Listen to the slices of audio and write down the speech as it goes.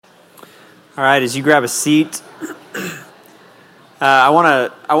All right, as you grab a seat, I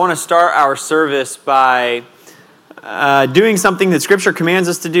want to start our service by doing something that Scripture commands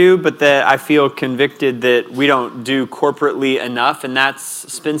us to do, but that I feel convicted that we don't do corporately enough, and that's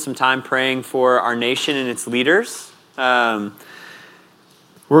spend some time praying for our nation and its leaders.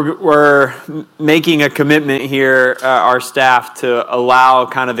 We're making a commitment here, our staff, to allow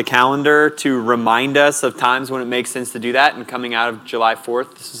kind of the calendar to remind us of times when it makes sense to do that. And coming out of July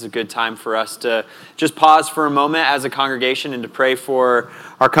 4th, this is a good time for us to just pause for a moment as a congregation and to pray for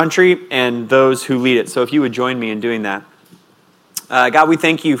our country and those who lead it. So if you would join me in doing that. God, we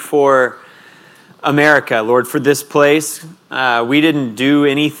thank you for America, Lord, for this place. We didn't do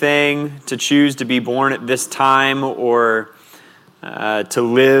anything to choose to be born at this time or to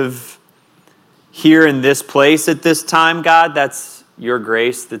live here in this place at this time, God. That's your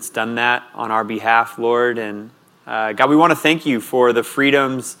grace that's done that on our behalf, Lord. And God, we want to thank you for the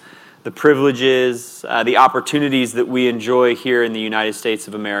freedoms, the privileges, the opportunities that we enjoy here in the United States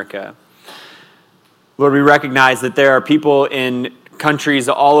of America. Lord, we recognize that there are people in countries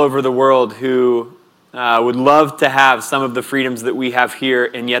all over the world who would love to have some of the freedoms that we have here,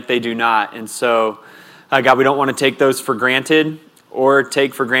 and yet they do not. And so, God, we don't want to take those for granted, or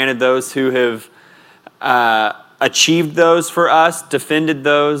take for granted those who have achieved those for us, defended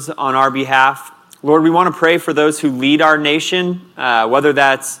those on our behalf. Lord, we want to pray for those who lead our nation, whether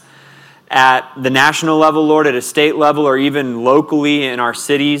that's at the national level, Lord, at a state level, or even locally in our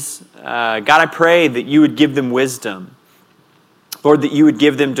cities. God, I pray that you would give them wisdom. Lord, that you would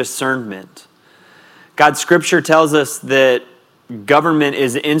give them discernment. God, Scripture tells us that government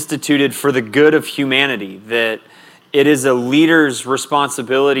is instituted for the good of humanity, that it is a leader's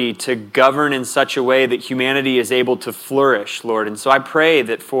responsibility to govern in such a way that humanity is able to flourish, Lord. And so I pray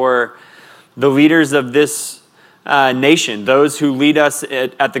that for the leaders of this nation, those who lead us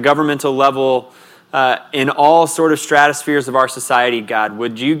at the governmental level in all sort of stratospheres of our society, God,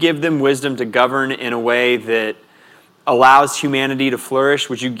 would you give them wisdom to govern in a way that allows humanity to flourish?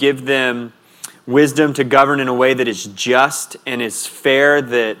 Would you give them wisdom to govern in a way that is just and is fair,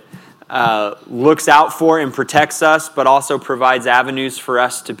 that looks out for and protects us, but also provides avenues for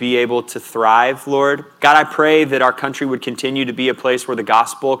us to be able to thrive, Lord? God, I pray that our country would continue to be a place where the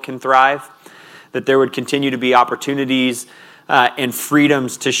gospel can thrive, that there would continue to be opportunities and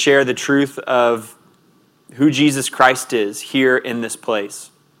freedoms to share the truth of who Jesus Christ is here in this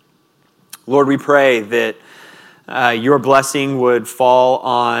place. Lord, we pray that your blessing would fall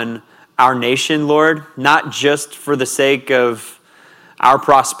on our nation, Lord, not just for the sake of our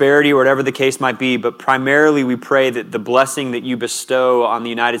prosperity or whatever the case might be, but primarily we pray that the blessing that you bestow on the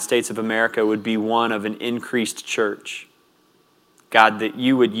United States of America would be one of an increased church. God, that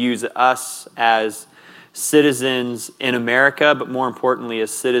you would use us as citizens in America, but more importantly as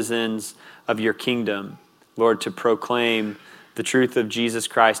citizens of your kingdom, Lord, to proclaim the truth of Jesus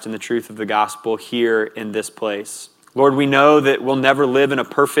Christ and the truth of the gospel here in this place. Lord, we know that we'll never live in a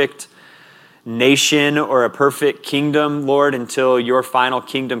perfect nation or a perfect kingdom, Lord, until your final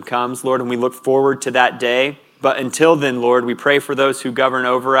kingdom comes, Lord, and we look forward to that day. But until then, Lord, we pray for those who govern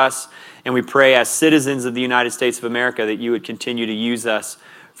over us, and we pray as citizens of the United States of America that you would continue to use us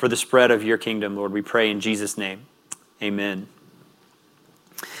for the spread of your kingdom, Lord. We pray in Jesus' name. Amen.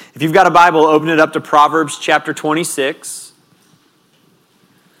 If you've got a Bible, open it up to Proverbs chapter 26.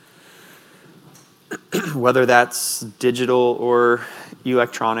 Whether that's digital or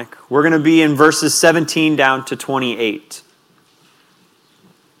electronic. We're going to be in verses 17 down to 28.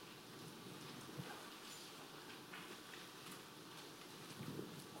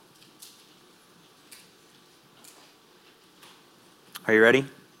 Are you ready?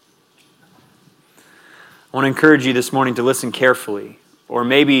 I want to encourage you this morning to listen carefully, or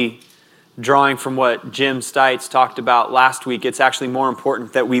maybe drawing from what Jim Stites talked about last week, it's actually more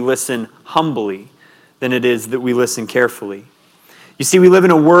important that we listen humbly than it is that we listen carefully. You see, we live in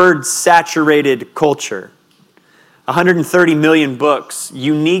a word-saturated culture. 130 million books,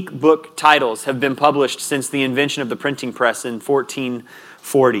 unique book titles, have been published since the invention of the printing press in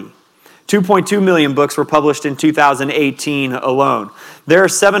 1440. 2.2 million books were published in 2018 alone. There are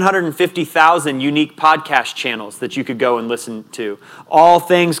 750,000 unique podcast channels that you could go and listen to. All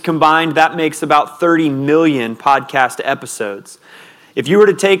things combined, that makes about 30 million podcast episodes. If you were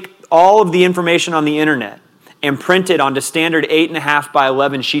to take all of the information on the internet and print it onto standard 8.5 by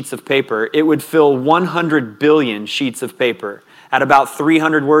 11 sheets of paper, it would fill 100 billion sheets of paper. At about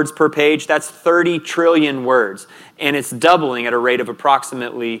 300 words per page, that's 30 trillion words, and it's doubling at a rate of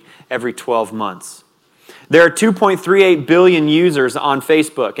approximately every 12 months. There are 2.38 billion users on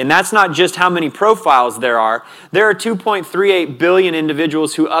Facebook, and that's not just how many profiles there are. There are 2.38 billion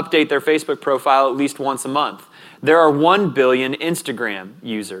individuals who update their Facebook profile at least once a month. There are 1 billion Instagram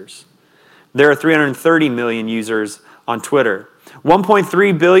users. There are 330 million users on Twitter.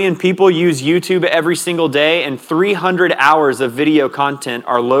 1.3 billion people use YouTube every single day, and 300 hours of video content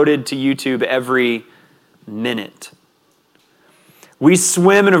are loaded to YouTube every minute. We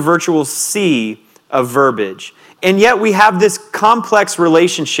swim in a virtual sea of verbiage, and yet we have this complex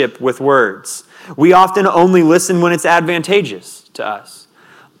relationship with words. We often only listen when it's advantageous to us.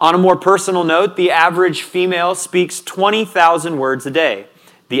 On a more personal note, the average female speaks 20,000 words a day.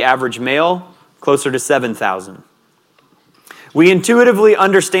 The average male, closer to 7,000. We intuitively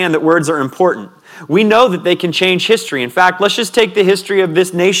understand that words are important. We know that they can change history. In fact, let's just take the history of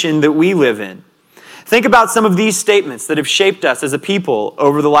this nation that we live in. Think about some of these statements that have shaped us as a people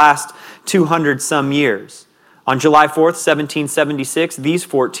over the last 200 some years. On July 4th, 1776, these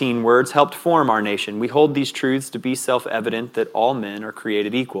 14 words helped form our nation. We hold these truths to be self-evident that all men are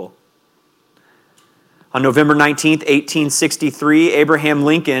created equal. On November 19th, 1863, Abraham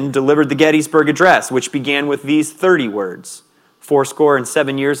Lincoln delivered the Gettysburg Address, which began with these 30 words.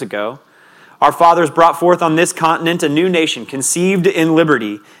 77 years ago, our fathers brought forth on this continent a new nation, conceived in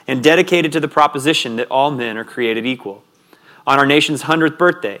liberty and dedicated to the proposition that all men are created equal. On our nation's 100th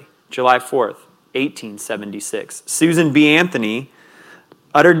birthday, July 4th, 1876, Susan B. Anthony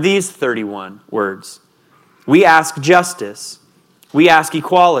uttered these 31 words. We ask justice. We ask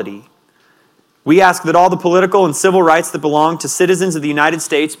equality. We ask that all the political and civil rights that belong to citizens of the United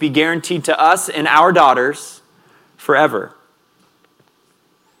States be guaranteed to us and our daughters forever.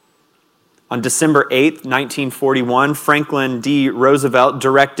 On December 8th, 1941, Franklin D. Roosevelt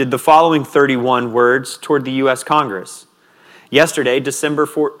directed the following 31 words toward the U.S. Congress. Yesterday, December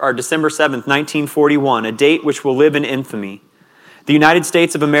 7th, 1941, a date which will live in infamy. The United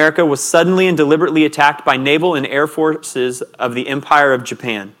States of America was suddenly and deliberately attacked by naval and air forces of the Empire of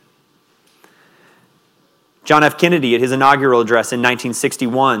Japan. John F. Kennedy, at his inaugural address in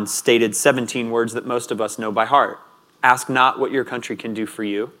 1961, stated 17 words that most of us know by heart. Ask not what your country can do for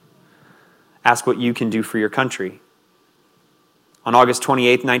you. Ask what you can do for your country. On August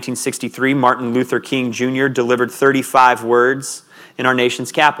 28, 1963, Martin Luther King Jr. delivered 35 words in our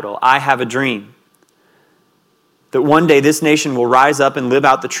nation's capital. I have a dream that one day this nation will rise up and live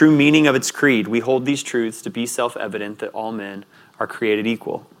out the true meaning of its creed. We hold these truths to be self-evident that all men are created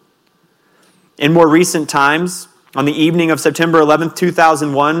equal. In more recent times, on the evening of September 11,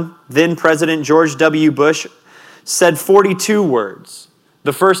 2001, then President George W. Bush said 42 words,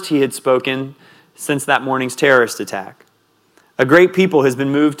 the first he had spoken since that morning's terrorist attack. A great people has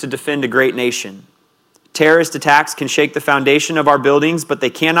been moved to defend a great nation. Terrorist attacks can shake the foundation of our buildings, but they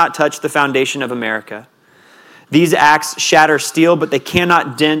cannot touch the foundation of America. These acts shatter steel, but they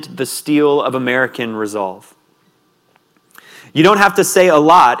cannot dent the steel of American resolve. You don't have to say a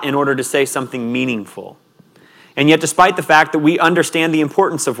lot in order to say something meaningful. And yet, despite the fact that we understand the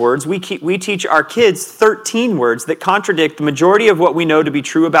importance of words, we teach our kids 13 words that contradict the majority of what we know to be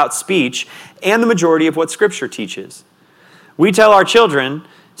true about speech and the majority of what Scripture teaches. We tell our children,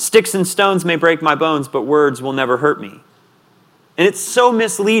 sticks and stones may break my bones, but words will never hurt me. And it's so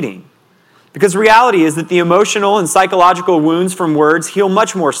misleading, because reality is that the emotional and psychological wounds from words heal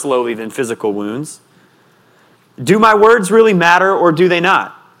much more slowly than physical wounds. Do my words really matter, or do they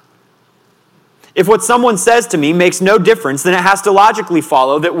not? If what someone says to me makes no difference, then it has to logically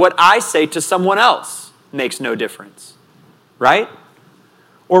follow that what I say to someone else makes no difference. Right?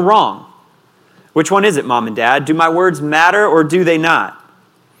 Or wrong? Which one is it, Mom and Dad? Do my words matter, or do they not?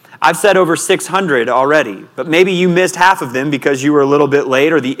 I've said over 600 already, but maybe you missed half of them because you were a little bit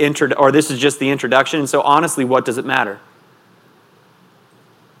late, or this is just the introduction, and so honestly, what does it matter?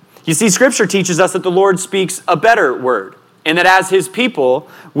 You see, Scripture teaches us that the Lord speaks a better word, and that as His people,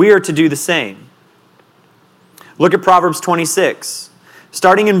 we are to do the same. Look at Proverbs 26.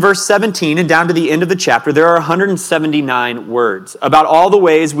 Starting in verse 17 and down to the end of the chapter, there are 179 words about all the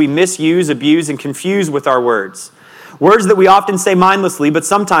ways we misuse, abuse, and confuse with our words. Words that we often say mindlessly, but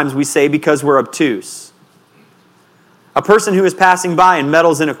sometimes we say because we're obtuse. A person who is passing by and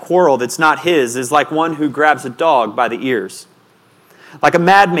meddles in a quarrel that's not his is like one who grabs a dog by the ears. Like a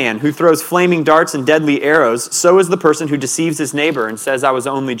madman who throws flaming darts and deadly arrows, so is the person who deceives his neighbor and says, I was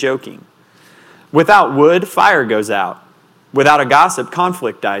only joking. Without wood, fire goes out. Without a gossip,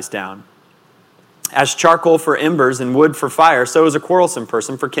 conflict dies down. As charcoal for embers and wood for fire, so is a quarrelsome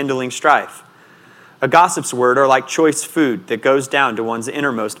person for kindling strife. A gossip's words are like choice food that goes down to one's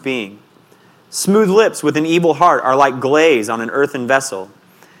innermost being. Smooth lips with an evil heart are like glaze on an earthen vessel.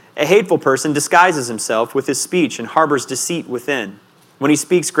 A hateful person disguises himself with his speech and harbors deceit within. When he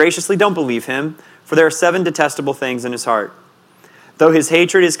speaks graciously, don't believe him, for there are 7 detestable things in his heart. Though his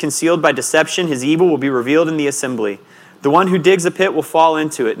hatred is concealed by deception, his evil will be revealed in the assembly. The one who digs a pit will fall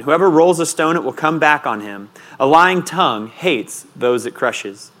into it, and whoever rolls a stone, it will come back on him. A lying tongue hates those it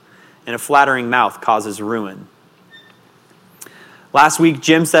crushes, and a flattering mouth causes ruin. Last week,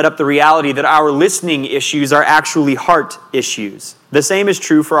 Jim set up the reality that our listening issues are actually heart issues. The same is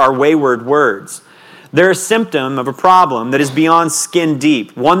true for our wayward words. They're a symptom of a problem that is beyond skin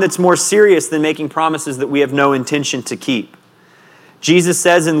deep, one that's more serious than making promises that we have no intention to keep. Jesus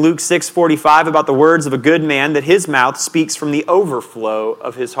says in Luke 6:45 about the words of a good man that his mouth speaks from the overflow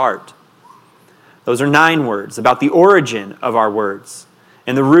of his heart. Those are 9 words about the origin of our words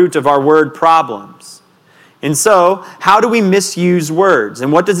and the root of our word problems. And so, how do we misuse words?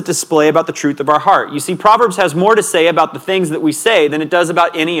 And what does it display about the truth of our heart? You see, Proverbs has more to say about the things that we say than it does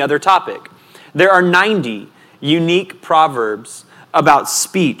about any other topic. There are 90 unique proverbs about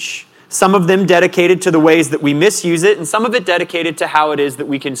speech, some of them dedicated to the ways that we misuse it, and some of it dedicated to how it is that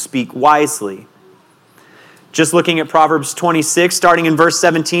we can speak wisely. Just looking at Proverbs 26, starting in verse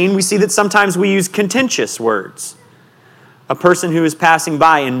 17, we see that sometimes we use contentious words. A person who is passing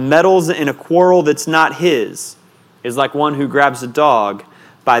by and meddles in a quarrel that's not his is like one who grabs a dog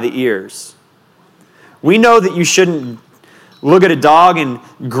by the ears. We know that you shouldn't look at a dog and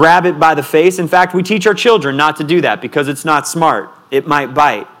grab it by the face. In fact, we teach our children not to do that because it's not smart. It might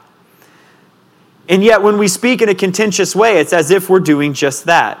bite. And yet when we speak in a contentious way, it's as if we're doing just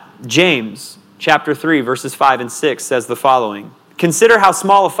that. James chapter 3, verses 5 and 6 says the following: "Consider how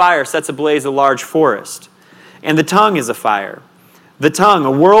small a fire sets ablaze a large forest. And the tongue is a fire. The tongue,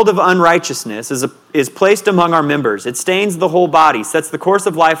 a world of unrighteousness, is placed among our members. It stains the whole body, sets the course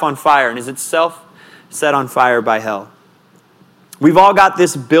of life on fire, and is itself set on fire by hell." We've all got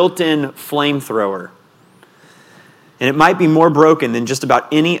this built-in flamethrower. And it might be more broken than just about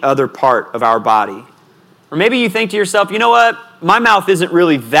any other part of our body. Or maybe you think to yourself, you know what? My mouth isn't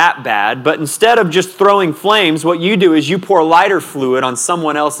really that bad, but instead of just throwing flames, what you do is you pour lighter fluid on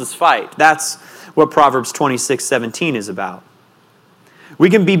someone else's fight. That's what Proverbs 26:17 is about.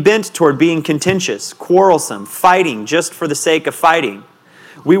 We can be bent toward being contentious, quarrelsome, fighting just for the sake of fighting.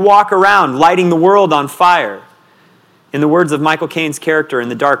 We walk around lighting the world on fire. In the words of Michael Caine's character in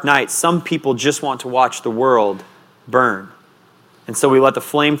The Dark Knight, some people just want to watch the world burn. And so we let the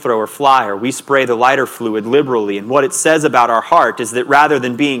flamethrower fly, or we spray the lighter fluid liberally. And what it says about our heart is that rather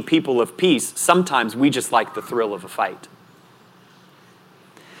than being people of peace, sometimes we just like the thrill of a fight.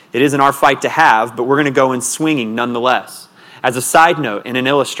 It isn't our fight to have, but we're going to go in swinging nonetheless. As a side note and an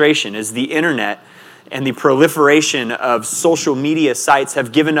illustration, as the internet and the proliferation of social media sites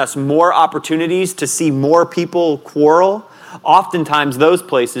have given us more opportunities to see more people quarrel, oftentimes those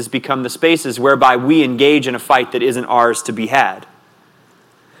places become the spaces whereby we engage in a fight that isn't ours to be had.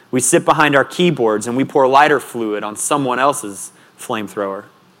 We sit behind our keyboards and we pour lighter fluid on someone else's flamethrower.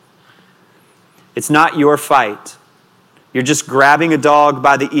 It's not your fight. You're just grabbing a dog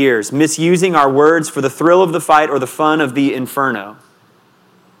by the ears, misusing our words for the thrill of the fight or the fun of the inferno.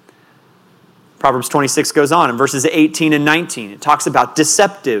 Proverbs 26 goes on in verses 18 and 19. It talks about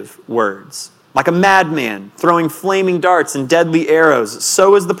deceptive words. Like a madman throwing flaming darts and deadly arrows,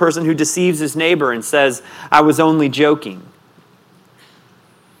 so is the person who deceives his neighbor and says, "I was only joking."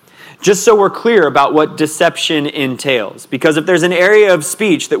 Just so we're clear about what deception entails, because if there's an area of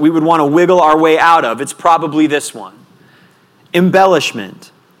speech that we would want to wiggle our way out of, it's probably this one.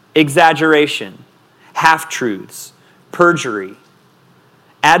 Embellishment, exaggeration, half-truths, perjury,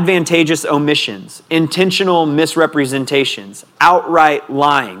 advantageous omissions, intentional misrepresentations, outright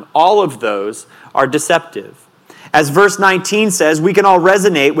lying. All of those are deceptive. As verse 19 says, we can all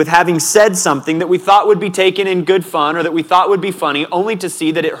resonate with having said something that we thought would be taken in good fun or that we thought would be funny, only to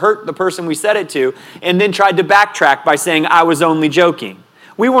see that it hurt the person we said it to, and then tried to backtrack by saying, "I was only joking."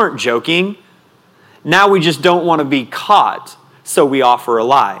 We weren't joking. Now we just don't want to be caught, so we offer a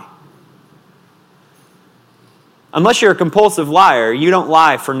lie. Unless you're a compulsive liar, you don't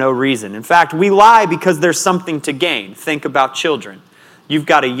lie for no reason. In fact, we lie because there's something to gain. Think about children. You've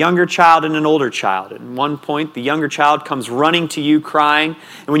got a younger child and an older child. At one point, the younger child comes running to you crying,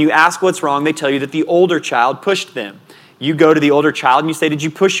 and when you ask what's wrong, they tell you that the older child pushed them. You go to the older child and you say, "Did you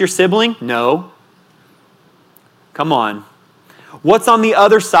push your sibling?" "No." Come on. What's on the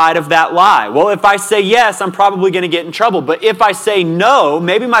other side of that lie? Well, if I say yes, I'm probably going to get in trouble. But if I say no,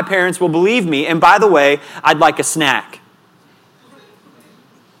 maybe my parents will believe me. And by the way, I'd like a snack.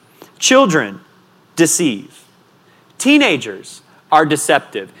 Children deceive. Teenagers are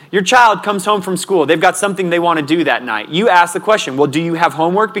deceptive. Your child comes home from school. They've got something they want to do that night. You ask the question, well, do you have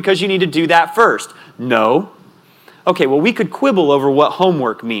homework? Because you need to do that first. No. Okay, well, we could quibble over what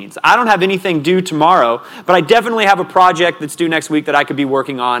homework means. I don't have anything due tomorrow, but I definitely have a project that's due next week that I could be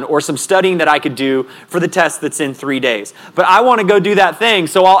working on, or some studying that I could do for the test that's in 3 days. But I want to go do that thing,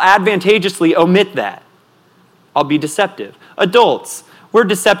 so I'll advantageously omit that. I'll be deceptive. Adults, we're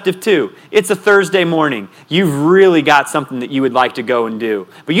deceptive too. It's a Thursday morning. You've really got something that you would like to go and do,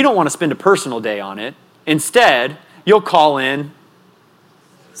 but you don't want to spend a personal day on it. Instead, you'll call in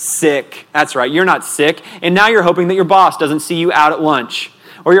sick. That's right, you're not sick. And now you're hoping that your boss doesn't see you out at lunch.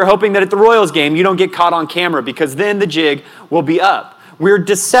 Or you're hoping that at the Royals game you don't get caught on camera, because then the jig will be up. We're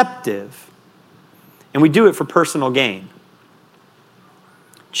deceptive. And we do it for personal gain.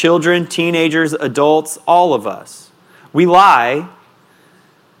 Children, teenagers, adults, all of us. We lie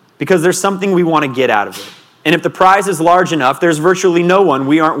because there's something we want to get out of it. And if the prize is large enough, there's virtually no one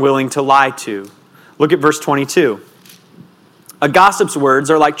we aren't willing to lie to. Look at verse 22. A gossip's words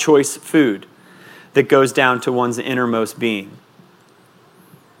are like choice food that goes down to one's innermost being.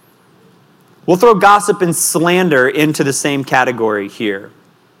 We'll throw gossip and slander into the same category here.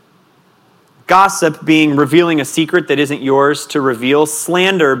 Gossip being revealing a secret that isn't yours to reveal.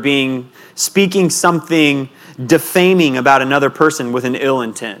 Slander being speaking something defaming about another person with an ill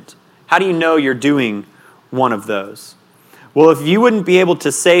intent. How do you know you're doing one of those? Well, if you wouldn't be able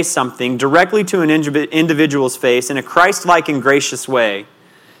to say something directly to an individual's face in a Christ-like and gracious way,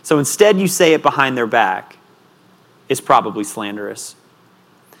 so instead you say it behind their back, it's probably slanderous.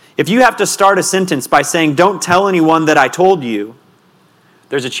 If you have to start a sentence by saying, "Don't tell anyone that I told you,"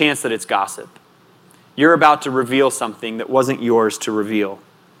 there's a chance that it's gossip. You're about to reveal something that wasn't yours to reveal.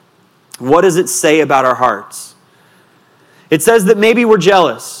 What does it say about our hearts? It says that maybe we're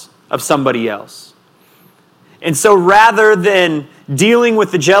jealous of somebody else. And so rather than dealing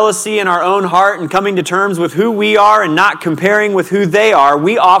with the jealousy in our own heart and coming to terms with who we are and not comparing with who they are,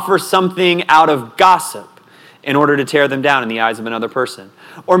 we offer something out of gossip in order to tear them down in the eyes of another person.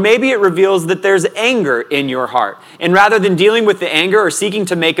 Or maybe it reveals that there's anger in your heart. And rather than dealing with the anger or seeking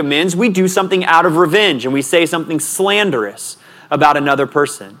to make amends, we do something out of revenge and we say something slanderous about another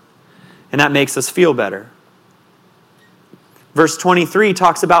person. And that makes us feel better. Verse 23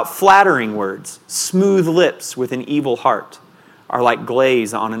 talks about flattering words. Smooth lips with an evil heart are like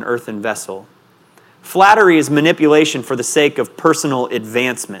glaze on an earthen vessel. Flattery is manipulation for the sake of personal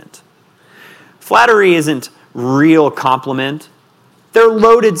advancement. Flattery isn't real compliment. They're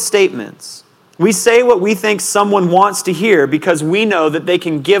loaded statements. We say what we think someone wants to hear because we know that they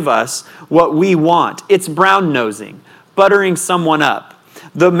can give us what we want. It's brown nosing, buttering someone up.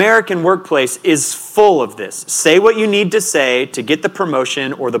 The American workplace is full of this. Say what you need to say to get the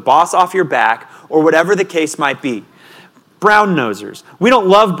promotion or the boss off your back or whatever the case might be. Brown nosers. We don't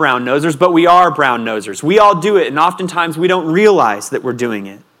love brown nosers, but we are brown nosers. We all do it, and oftentimes we don't realize that we're doing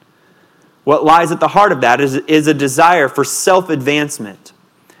it. What lies at the heart of that is a desire for self-advancement.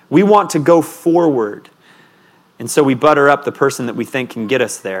 We want to go forward, and so we butter up the person that we think can get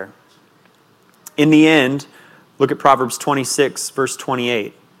us there. In the end, look at Proverbs 26, verse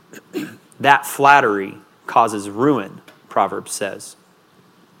 28. That flattery causes ruin, Proverbs says.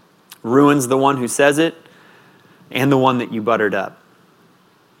 Ruin's the one who says it and the one that you buttered up.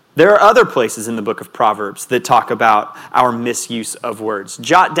 There are other places in the book of Proverbs that talk about our misuse of words.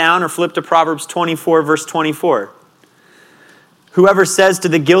 Jot down or flip to Proverbs 24, verse 24. Whoever says to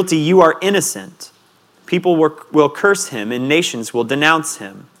the guilty, "You are innocent," people will curse him and nations will denounce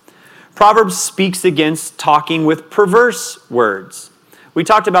him. Proverbs speaks against talking with perverse words. We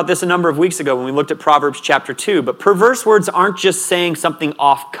talked about this a number of weeks ago when we looked at Proverbs chapter 2, but perverse words aren't just saying something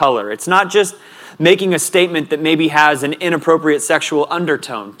off color. It's not just making a statement that maybe has an inappropriate sexual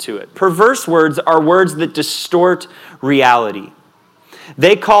undertone to it. Perverse words are words that distort reality.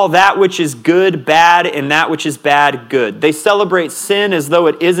 They call that which is good bad and that which is bad good. They celebrate sin as though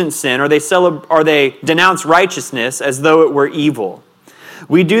it isn't sin, or they denounce righteousness as though it were evil.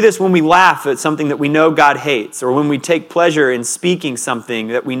 We do this when we laugh at something that we know God hates, or when we take pleasure in speaking something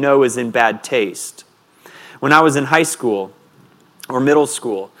that we know is in bad taste. When I was in high school or middle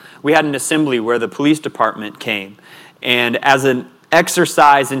school, we had an assembly where the police department came. And as an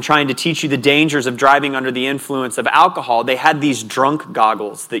exercise in trying to teach you the dangers of driving under the influence of alcohol, they had these drunk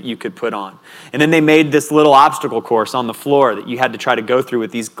goggles that you could put on. And then they made this little obstacle course on the floor that you had to try to go through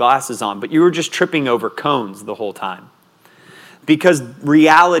with these glasses on. But you were just tripping over cones the whole time, because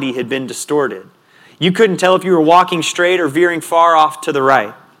reality had been distorted. You couldn't tell if you were walking straight or veering far off to the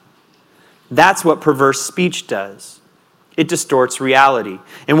right. That's what perverse speech does. It distorts reality.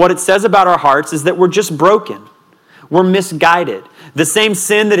 And what it says about our hearts is that we're just broken. We're misguided. The same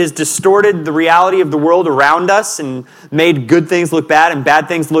sin that has distorted the reality of the world around us and made good things look bad and bad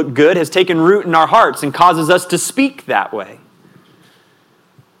things look good has taken root in our hearts and causes us to speak that way.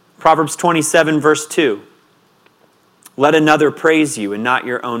 Proverbs 27, verse 2. Let another praise you and not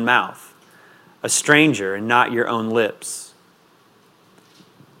your own mouth, a stranger and not your own lips.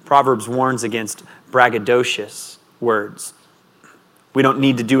 Proverbs warns against braggadocious words. We don't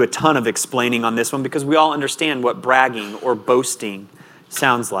need to do a ton of explaining on this one because we all understand what bragging or boasting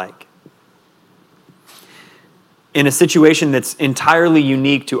sounds like. In a situation that's entirely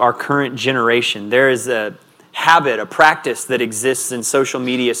unique to our current generation, there is a habit, a practice that exists in social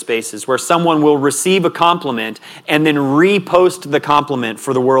media spaces where someone will receive a compliment and then repost the compliment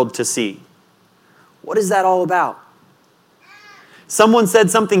for the world to see. What is that all about? Someone said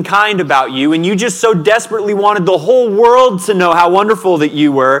something kind about you and you just so desperately wanted the whole world to know how wonderful that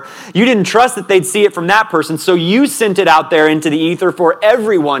you were. You didn't trust that they'd see it from that person, so you sent it out there into the ether for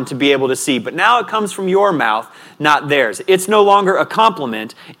everyone to be able to see. But now it comes from your mouth, not theirs. It's no longer a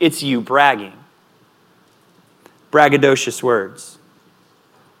compliment, it's you bragging. Braggadocious words.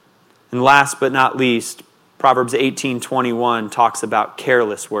 And last but not least, Proverbs 18:21 talks about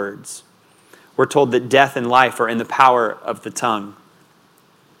careless words. We're told that death and life are in the power of the tongue.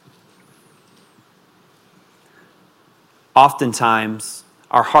 Oftentimes,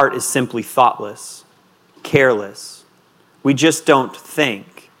 our heart is simply thoughtless, careless. We just don't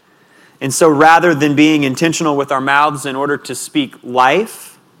think. And so rather than being intentional with our mouths in order to speak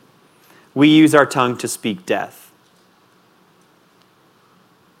life, we use our tongue to speak death.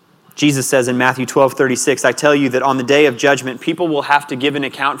 Jesus says in Matthew 12:36, I tell you that on the day of judgment, people will have to give an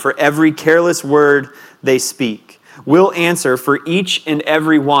account for every careless word they speak. We'll answer for each and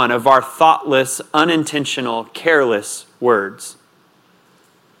every one of our thoughtless, unintentional, careless words.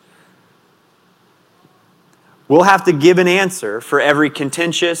 We'll have to give an answer for every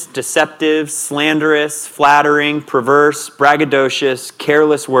contentious, deceptive, slanderous, flattering, perverse, braggadocious,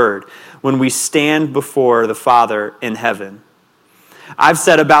 careless word when we stand before the Father in heaven. I've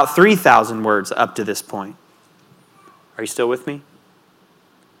said about 3,000 words up to this point. Are you still with me?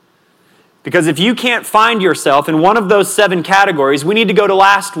 Because if you can't find yourself in one of those 7 categories, we need to go to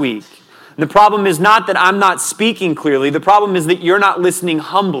last week. And the problem is not that I'm not speaking clearly. The problem is that you're not listening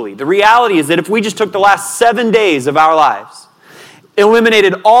humbly. The reality is that if we just took the last 7 days of our lives,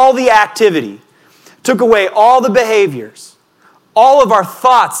 eliminated all the activity, took away all the behaviors, all of our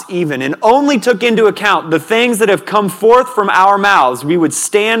thoughts even, and only took into account the things that have come forth from our mouths, we would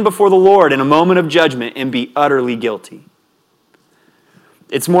stand before the Lord in a moment of judgment and be utterly guilty.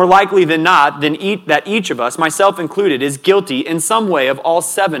 It's more likely than not that each of us, myself included, is guilty in some way of all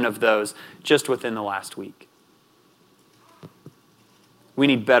 7 of those just within the last week. We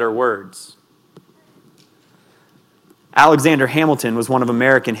need better words. Alexander Hamilton was one of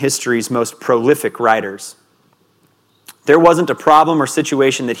American history's most prolific writers. There wasn't a problem or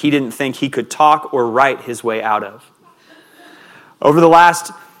situation that he didn't think he could talk or write his way out of. Over the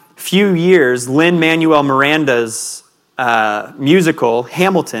last few years, Lin-Manuel Miranda's musical,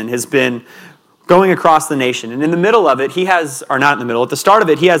 Hamilton, has been going across the nation. And in the middle of it, at the start of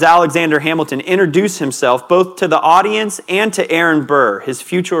it, he has Alexander Hamilton introduce himself both to the audience and to Aaron Burr, his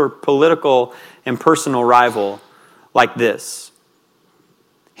future political and personal rival, like this.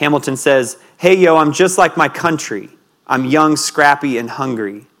 Hamilton says, "Hey, yo, I'm just like my country. I'm young, scrappy, and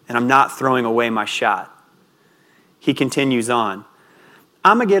hungry, and I'm not throwing away my shot." He continues on,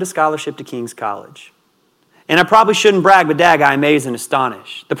 "I'm going to get a scholarship to King's College. And I probably shouldn't brag, but dag, I amaze and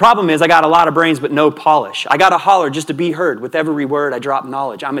astonish. The problem is I got a lot of brains but no polish. I got to holler just to be heard. With every word I drop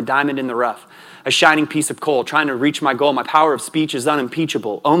knowledge. I'm a diamond in the rough, a shining piece of coal, trying to reach my goal. My power of speech is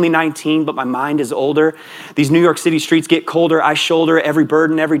unimpeachable. Only 19, but my mind is older. These New York City streets get colder. I shoulder every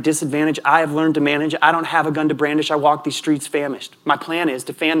burden, every disadvantage I have learned to manage. I don't have a gun to brandish. I walk these streets famished. My plan is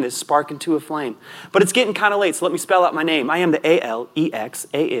to fan this spark into a flame. But it's getting kind of late, so let me spell out my name. I am the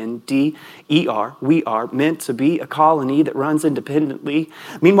ALEXANDER. We are meant to be a colony that runs independently.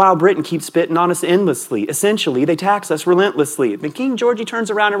 Meanwhile, Britain keeps spitting on us endlessly. Essentially, they tax us relentlessly. Then King Georgie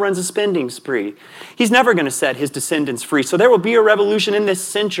turns around and runs a spending spree. He's never going to set his descendants free. So there will be a revolution in this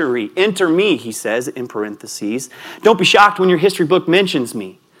century. Enter me, he says, in parentheses. Don't be shocked when your history book mentions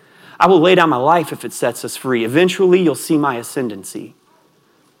me. I will lay down my life if it sets us free. Eventually, you'll see my ascendancy.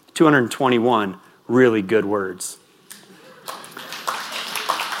 221 really good words.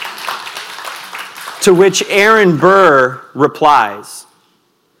 To which Aaron Burr replies,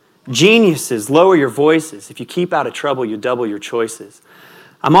 "Geniuses, lower your voices. If you keep out of trouble, you double your choices.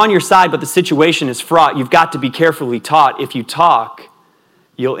 I'm on your side, but the situation is fraught. You've got to be carefully taught. If you talk,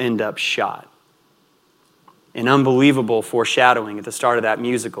 you'll end up shot." An unbelievable foreshadowing at the start of that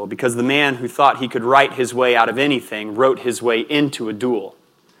musical, because the man who thought he could write his way out of anything wrote his way into a duel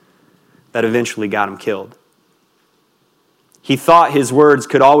that eventually got him killed. He thought his words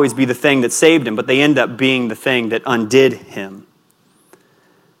could always be the thing that saved him, but they end up being the thing that undid him.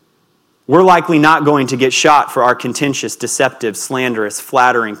 We're likely not going to get shot for our contentious, deceptive, slanderous,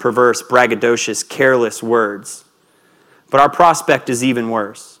 flattering, perverse, braggadocious, careless words. But our prospect is even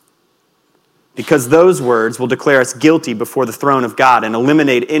worse, because those words will declare us guilty before the throne of God and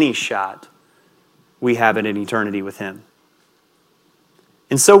eliminate any shot we have at an eternity with Him.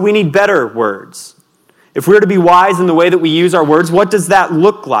 And so we need better words. If we're to be wise in the way that we use our words, what does that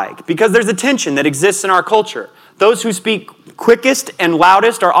look like? Because there's a tension that exists in our culture. Those who speak quickest and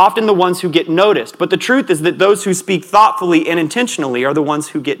loudest are often the ones who get noticed. But the truth is that those who speak thoughtfully and intentionally are the ones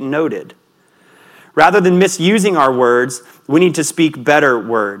who get noted. Rather than misusing our words, we need to speak better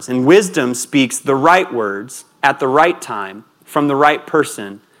words. And wisdom speaks the right words at the right time from the right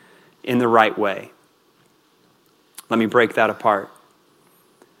person in the right way. Let me break that apart.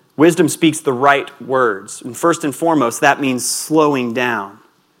 Wisdom speaks the right words. And first and foremost, that means slowing down.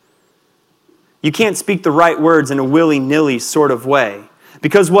 You can't speak the right words in a willy-nilly sort of way,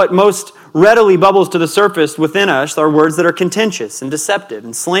 because what most readily bubbles to the surface within us are words that are contentious and deceptive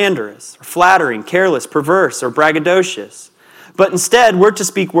and slanderous, or flattering, careless, perverse, or braggadocious. But instead, we're to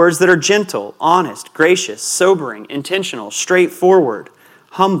speak words that are gentle, honest, gracious, sobering, intentional, straightforward,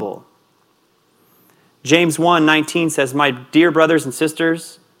 humble. James 1:19 says, "My dear brothers and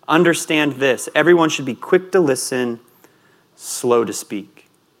sisters, understand this. Everyone should be quick to listen, slow to speak."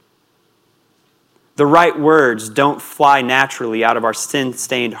 The right words don't fly naturally out of our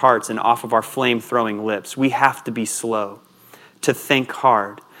sin-stained hearts and off of our flame-throwing lips. We have to be slow, to think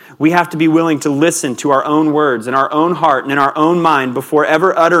hard. We have to be willing to listen to our own words in our own heart and in our own mind before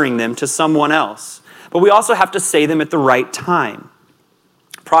ever uttering them to someone else. But we also have to say them at the right time.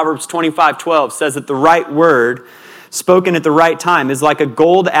 Proverbs 25:12 says that the right word spoken at the right time is like a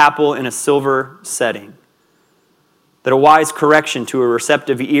gold apple in a silver setting. That a wise correction to a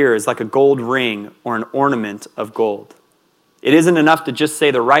receptive ear is like a gold ring or an ornament of gold. It isn't enough to just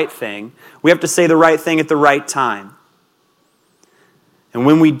say the right thing. We have to say the right thing at the right time. And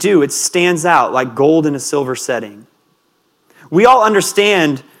when we do, it stands out like gold in a silver setting. We all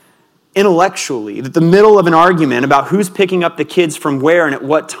understand intellectually that the middle of an argument about who's picking up the kids from where and at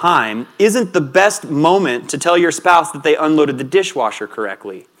what time isn't the best moment to tell your spouse that they unloaded the dishwasher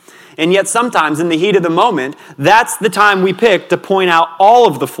correctly. And yet sometimes in the heat of the moment, that's the time we pick to point out all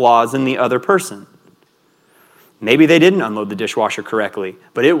of the flaws in the other person. Maybe they didn't unload the dishwasher correctly,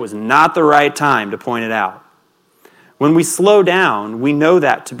 but it was not the right time to point it out. When we slow down, we know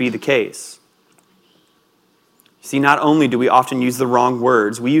that to be the case. See, not only do we often use the wrong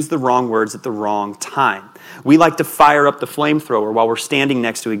words, we use the wrong words at the wrong time. We like to fire up the flamethrower while we're standing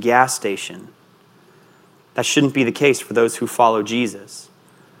next to a gas station. That shouldn't be the case for those who follow Jesus.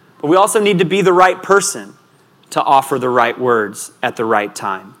 But we also need to be the right person to offer the right words at the right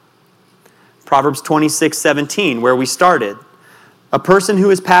time. Proverbs 26:17, where we started. A person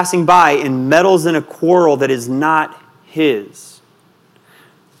who is passing by and meddles in a quarrel that is not his.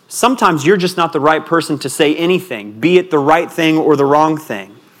 Sometimes you're just not the right person to say anything, be it the right thing or the wrong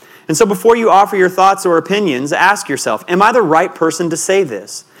thing. And so before you offer your thoughts or opinions, ask yourself, am I the right person to say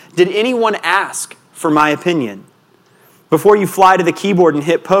this? Did anyone ask for my opinion? Before you fly to the keyboard and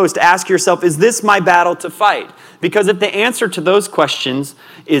hit post, ask yourself, is this my battle to fight? Because if the answer to those questions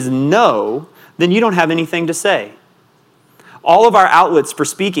is no, then you don't have anything to say. All of our outlets for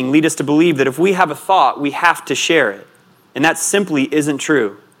speaking lead us to believe that if we have a thought, we have to share it. And that simply isn't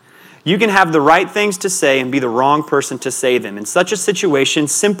true. You can have the right things to say and be the wrong person to say them. In such a situation,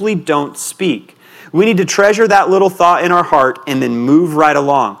 simply don't speak. We need to treasure that little thought in our heart and then move right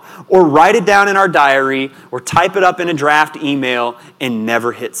along. Or write it down in our diary, or type it up in a draft email and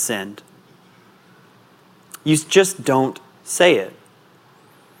never hit send. You just don't say it.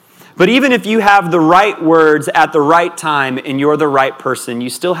 But even if you have the right words at the right time and you're the right person, you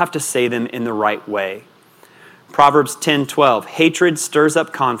still have to say them in the right way. Proverbs 10:12, hatred stirs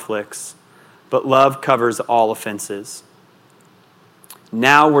up conflicts, but love covers all offenses.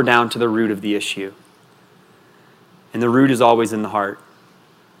 Now we're down to the root of the issue. And the root is always in the heart.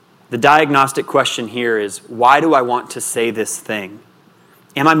 The diagnostic question here is, why do I want to say this thing?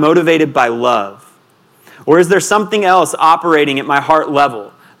 Am I motivated by love? Or is there something else operating at my heart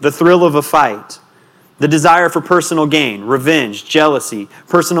level? The thrill of a fight, the desire for personal gain, revenge, jealousy,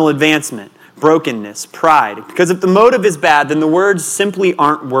 personal advancement, brokenness, pride. Because if the motive is bad, then the words simply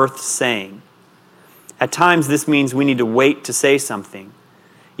aren't worth saying. At times, this means we need to wait to say something,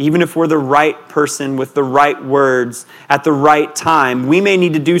 Even if we're the right person with the right words at the right time, we may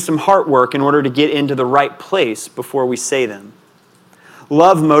need to do some heart work in order to get into the right place before we say them.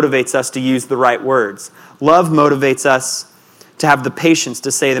 Love motivates us to use the right words. Love motivates us to have the patience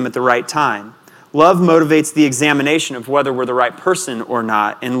to say them at the right time. Love motivates the examination of whether we're the right person or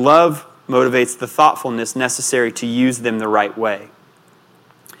not, and love motivates the thoughtfulness necessary to use them the right way.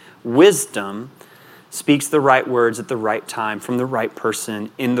 Wisdom speaks the right words at the right time from the right person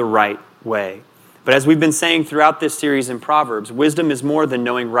in the right way. But as we've been saying throughout this series in Proverbs, wisdom is more than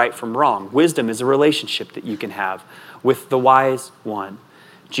knowing right from wrong. Wisdom is a relationship that you can have with the wise one,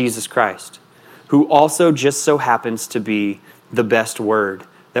 Jesus Christ, who also just so happens to be the best word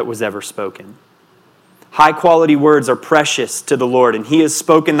that was ever spoken. High quality words are precious to the Lord, and He has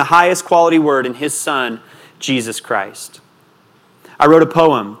spoken the highest quality word in His Son, Jesus Christ. I wrote a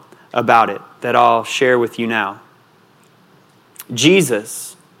poem about it that I'll share with you now.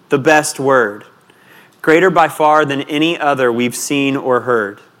 Jesus, the best word, greater by far than any other we've seen or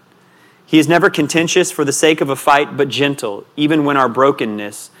heard. He is never contentious for the sake of a fight, but gentle, even when our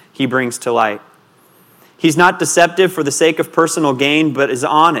brokenness He brings to light. He's not deceptive for the sake of personal gain, but is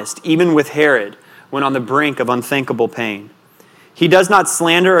honest, even with Herod, when on the brink of unthinkable pain. He does not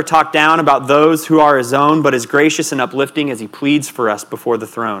slander or talk down about those who are His own, but is gracious and uplifting as He pleads for us before the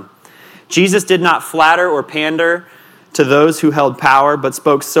throne. Jesus did not flatter or pander to those who held power, but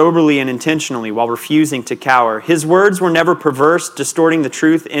spoke soberly and intentionally while refusing to cower. His words were never perverse, distorting the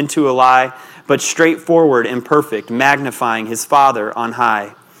truth into a lie, but straightforward and perfect, magnifying His Father on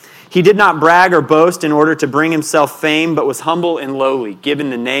high. He did not brag or boast in order to bring Himself fame, but was humble and lowly,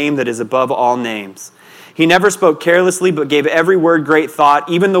 given the name that is above all names. He never spoke carelessly, but gave every word great thought,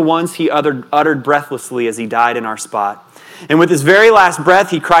 even the ones He uttered breathlessly as He died in our spot. And with His very last breath,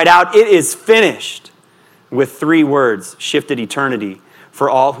 He cried out, "It is finished," with 3 words shifted eternity for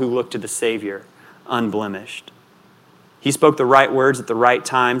all who look to the Savior, unblemished. He spoke the right words at the right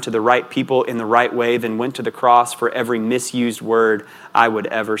time to the right people in the right way, then went to the cross for every misused word I would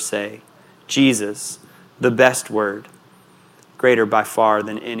ever say. Jesus, the best word, greater by far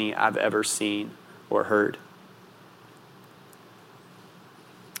than any I've ever seen or heard.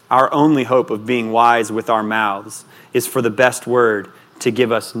 Our only hope of being wise with our mouths is for the best word to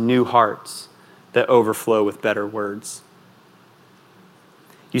give us new hearts that overflow with better words.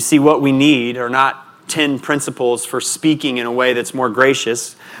 You see, what we need are not 10 principles for speaking in a way that's more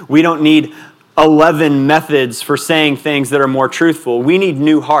gracious. We don't need 11 methods for saying things that are more truthful. We need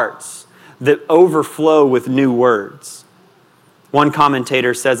new hearts that overflow with new words. One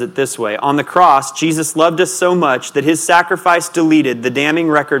commentator says it this way: on the cross, Jesus loved us so much that His sacrifice deleted the damning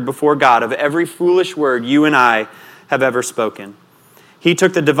record before God of every foolish word you and I have ever spoken. He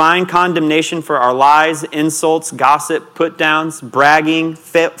took the divine condemnation for our lies, insults, gossip, put-downs, bragging,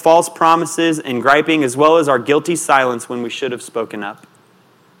 false promises, and griping, as well as our guilty silence when we should have spoken up.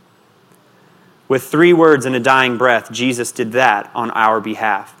 With 3 words and a dying breath, Jesus did that on our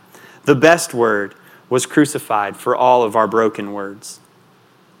behalf. The best word was crucified for all of our broken words.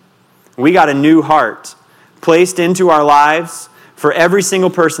 We got a new heart placed into our lives for every single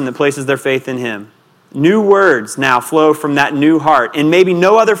person that places their faith in Him. New words now flow from that new heart, and maybe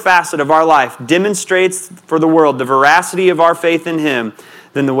no other facet of our life demonstrates for the world the veracity of our faith in Him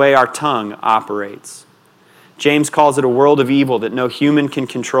than the way our tongue operates. James calls it a world of evil that no human can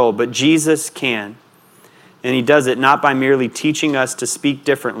control, but Jesus can. And He does it not by merely teaching us to speak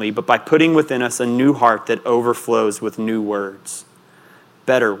differently, but by putting within us a new heart that overflows with new words,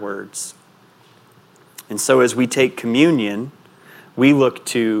 better words. And so as we take communion, we look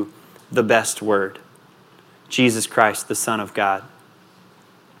to the best word, Jesus Christ, the Son of God.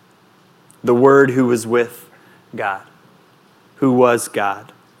 The Word who was with God, who was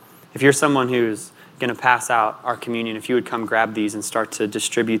God. If you're someone who's going to pass out our communion, if you would come grab these and start to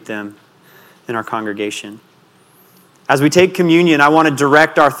distribute them in our congregation. As we take communion, I want to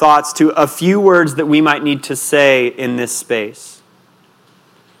direct our thoughts to a few words that we might need to say in this space.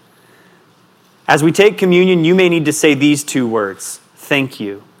 As we take communion, you may need to say these 2 words: thank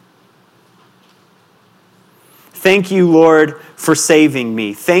you. Thank you, Lord, for saving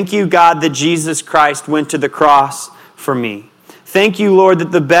me. Thank you, God, that Jesus Christ went to the cross for me. Thank you, Lord,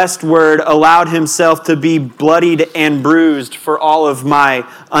 that the best word allowed Himself to be bloodied and bruised for all of my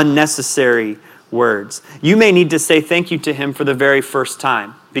unnecessary words. You may need to say thank you to Him for the very first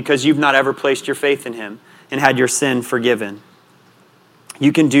time because you've not ever placed your faith in Him and had your sin forgiven.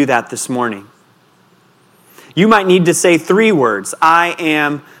 You can do that this morning. You might need to say 3 words: I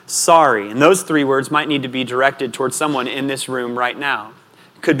am sorry. And those 3 words might need to be directed towards someone in this room right now.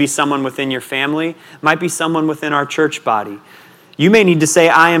 It could be someone within your family. It might be someone within our church body. You may need to say,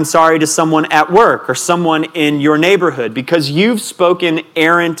 I am sorry to someone at work or someone in your neighborhood because you've spoken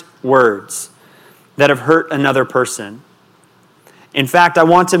errant words that have hurt another person. In fact, I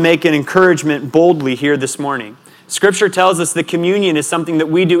want to make an encouragement boldly here this morning. Scripture tells us that communion is something that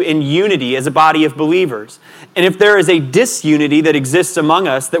we do in unity as a body of believers. And if there is a disunity that exists among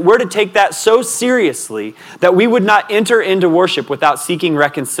us, that we're to take that so seriously that we would not enter into worship without seeking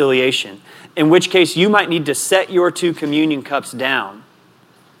reconciliation, in which case you might need to set your 2 communion cups down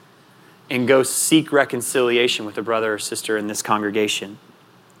and go seek reconciliation with a brother or sister in this congregation.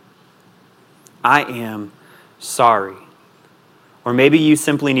 I am sorry. Or maybe you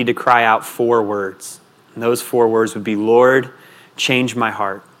simply need to cry out 4 words. And those 4 words would be, Lord, change my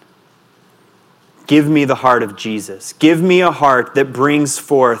heart. Give me the heart of Jesus. Give me a heart that brings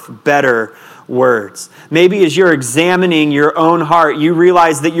forth better words. Maybe as you're examining your own heart, you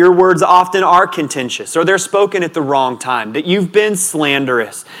realize that your words often are contentious or they're spoken at the wrong time, that you've been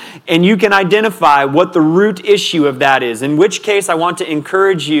slanderous. And you can identify what the root issue of that is, in which case I want to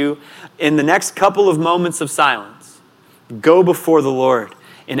encourage you in the next couple of moments of silence, go before the Lord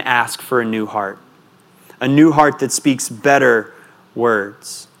and ask for a new heart that speaks better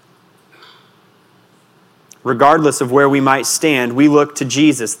words. Regardless of where we might stand, we look to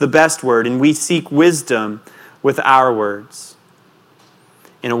Jesus, the best word, and we seek wisdom with our words.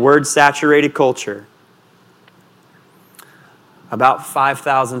 In a word-saturated culture, about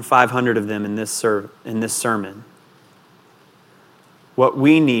 5,500 of them in this sermon. What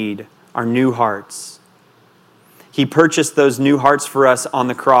we need are new hearts. He purchased those new hearts for us on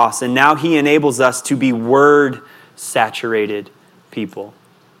the cross, and now He enables us to be word-saturated people.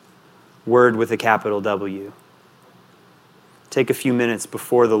 Word with a capital W. Take a few minutes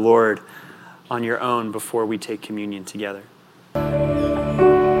before the Lord on your own before we take communion together.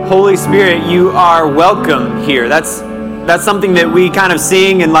 Holy Spirit, you are welcome here. That's something that we kind of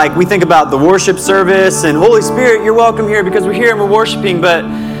sing and we think about the worship service and Holy Spirit, you're welcome here because we're here and we're worshiping, but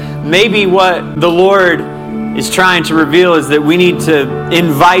maybe what the Lord is trying to reveal is that we need to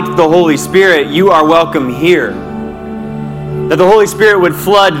invite the Holy Spirit. You are welcome here. That the Holy Spirit would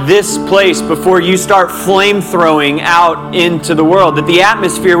flood this place before you start flame throwing out into the world. That the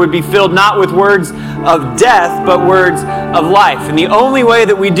atmosphere would be filled not with words of death, but words of life. And the only way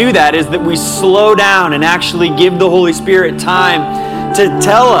that we do that is that we slow down and actually give the Holy Spirit time to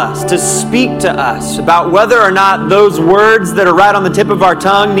tell us, to speak to us about whether or not those words that are right on the tip of our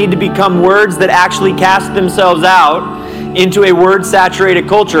tongue need to become words that actually cast themselves out into a word-saturated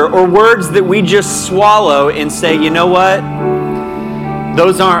culture, or words that we just swallow and say, you know what?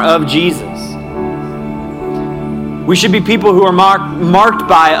 Those aren't of Jesus. We should be people who are marked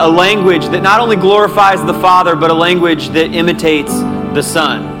by a language that not only glorifies the Father, but a language that imitates the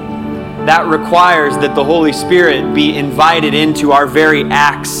Son. That requires that the Holy Spirit be invited into our very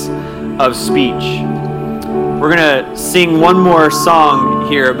acts of speech. We're going to sing one more song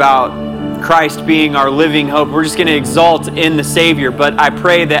here about Christ being our living hope. We're just going to exalt in the Savior, but I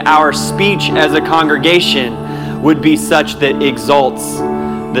pray that our speech as a congregation would be such that exalts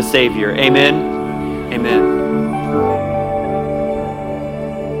the Savior. Amen. Amen.